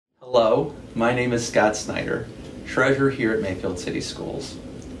Hello, my name is Scott Snyder, Treasurer here at Mayfield City Schools.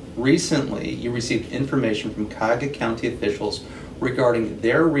 Recently, you received information from Cuyahoga County officials regarding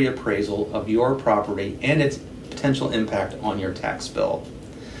their reappraisal of your property and its potential impact on your tax bill.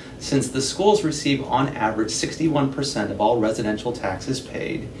 Since the schools receive on average 61% of all residential taxes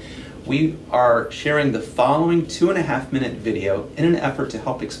paid, we are sharing the following 2.5-minute video in an effort to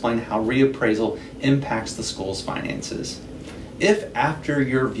help explain how reappraisal impacts the school's finances. If after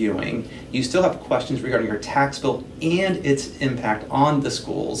your viewing you still have questions regarding your tax bill and its impact on the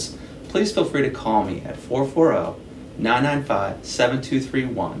schools, please feel free to call me at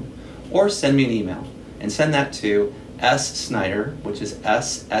 440-995-7231 or send me an email, and send that to ssnyder, which is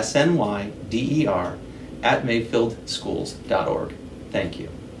SSNYDER, at mayfieldschools.org. Thank you.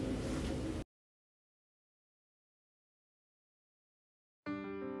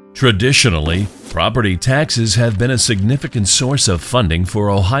 Traditionally, property taxes have been a significant source of funding for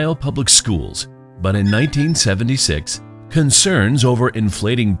Ohio public schools, but in 1976, concerns over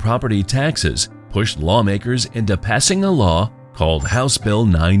inflating property taxes pushed lawmakers into passing a law called House Bill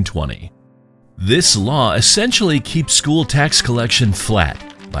 920. This law essentially keeps school tax collection flat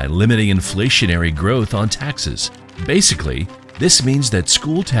by limiting inflationary growth on taxes. Basically, this means that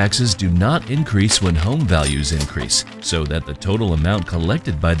school taxes do not increase when home values increase, so that the total amount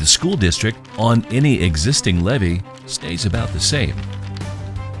collected by the school district on any existing levy stays about the same.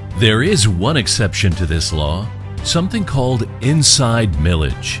 There is one exception to this law, something called inside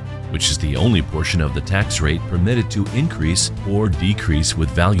millage, which is the only portion of the tax rate permitted to increase or decrease with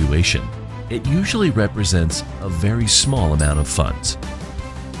valuation. It usually represents a very small amount of funds.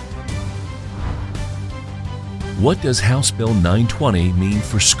 What does House Bill 920 mean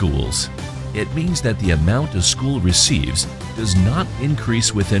for schools? It means that the amount a school receives does not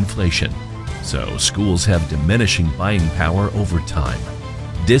increase with inflation, so schools have diminishing buying power over time.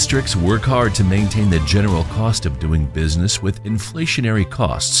 Districts work hard to maintain the general cost of doing business with inflationary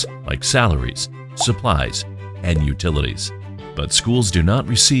costs like salaries, supplies, and utilities. But schools do not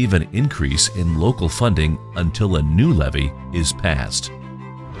receive an increase in local funding until a new levy is passed.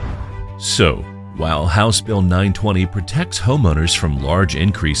 So, while House Bill 920 protects homeowners from large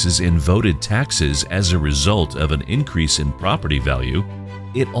increases in voted taxes as a result of an increase in property value,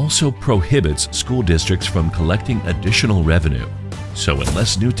 it also prohibits school districts from collecting additional revenue. So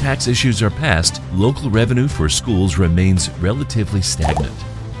unless new tax issues are passed, local revenue for schools remains relatively stagnant.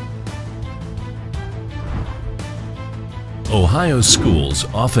 Ohio schools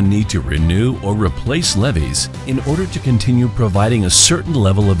often need to renew or replace levies in order to continue providing a certain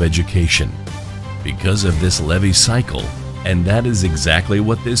level of education. Because of this levy cycle, and that is exactly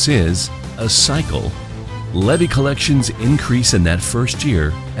what this is, a cycle, levy collections increase in that first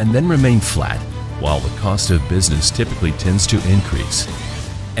year and then remain flat, while the cost of business typically tends to increase.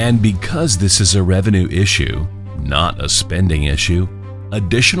 And because this is a revenue issue, not a spending issue,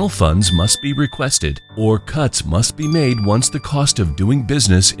 additional funds must be requested or cuts must be made once the cost of doing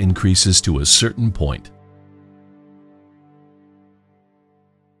business increases to a certain point.